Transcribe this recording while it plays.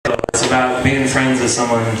about being friends with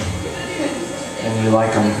someone and you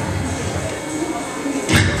like them.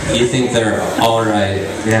 You think they're alright.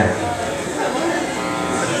 Yeah.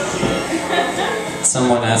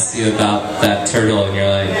 Someone asks you about that turtle and you're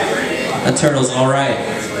like, that turtle's alright.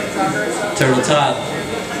 Turtle Todd,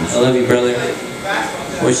 I love you, brother.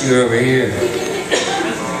 Wish you were over here.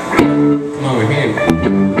 Come over here.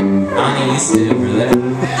 Ani, you stay over there.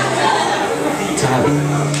 Todd,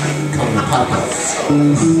 come to Papa.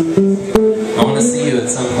 I want to see you at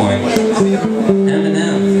some point.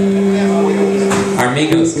 Eminem. Our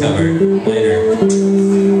Migos cover later.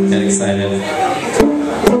 Get excited.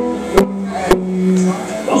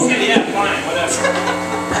 Okay, yeah, fine, whatever.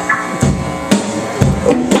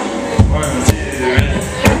 1, 2, ready?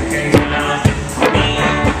 Can you now me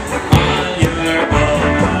on your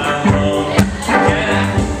own? Get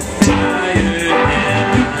tired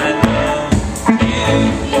and I know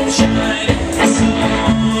you shine so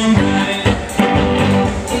bright.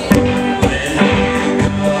 When you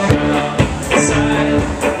go outside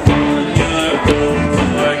on your own,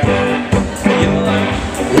 forget you're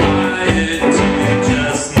wired to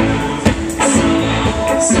just move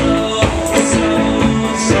so.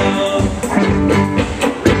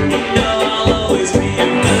 You know I'll always be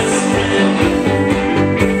your best friend.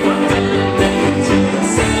 I'm gonna make it to the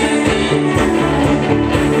second.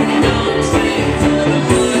 You know I'm staying for the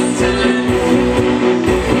good time.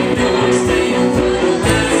 You know I'm staying for the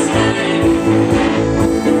last night.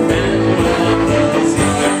 And while those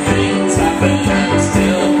hard things happen,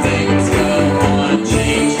 still things go on.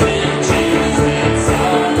 Change and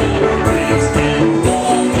sorrow. Things can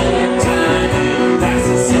all the time. It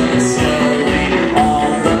passes so slowly.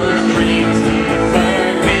 All the dreams deeper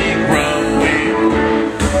we grow.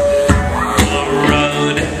 The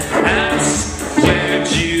road asks, where'd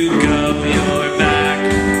you go? Your back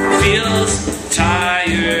feels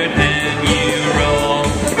tired and you roll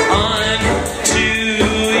on to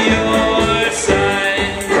your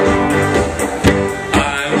side. I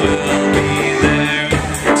will be there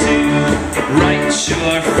to right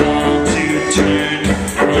your fall, to turn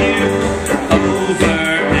you over,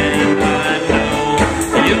 and I know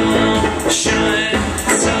you'll shine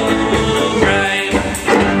so bright.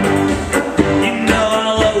 You know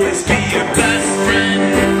I'll always be your best friend.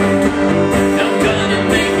 I'm gonna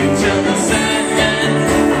make it till the second.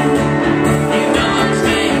 You know I'm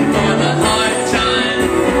staying for the hard time.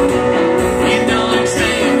 You know I'm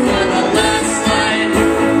staying for the last night.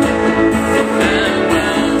 And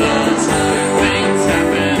when those hard things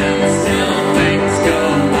happen and still things go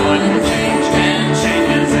on, change and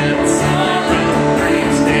changes and sorrow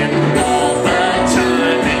brings in all the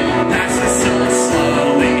time. It passes so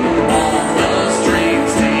slowly. All those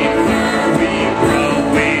dreams deeper we grow.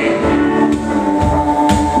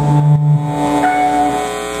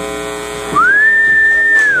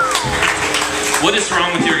 What is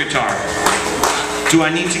wrong with your guitar? Do I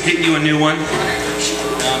need to get you a new one? No,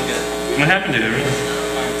 I'm good. What happened to it?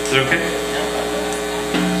 Is it okay?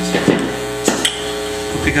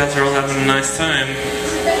 Hope you guys are all having a nice time.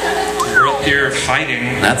 We're up here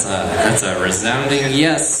fighting. That's a resounding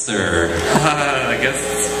yes, sir. I guess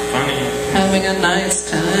it's funny. Having a nice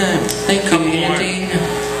time. Thank you, Andy.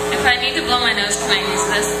 If I need to blow my nose, can I use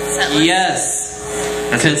this set list? Yes,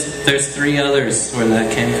 because there's 3 others where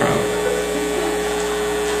that came from.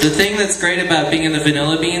 The thing that's great about being in the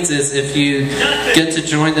Vanilla Beans is if you get to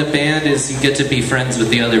join the band is you get to be friends with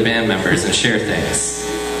the other band members and share things.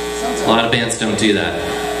 A lot of bands don't do that.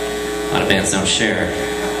 A lot of bands don't share.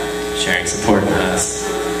 Sharing's important to us.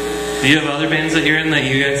 Do you have other bands that you're in that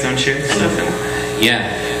you guys don't share stuff in? Yeah.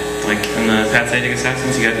 Like in the Pat Sadik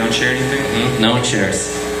Assassins, you guys don't share anything? No one shares.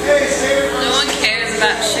 No one cares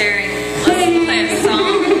about sharing. Let's play a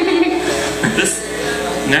song. This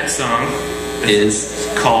next song Is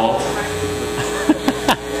called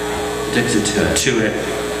Addicted to It. To It.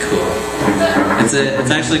 Cool.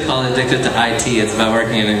 It's actually called Addicted to IT. It's about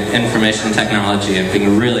working in information technology and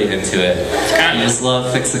being really into it. I just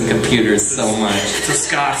love fixing computers so much. It's a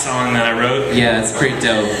ska song that I wrote. Yeah, it's pretty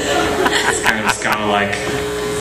dope. It's kind of ska like.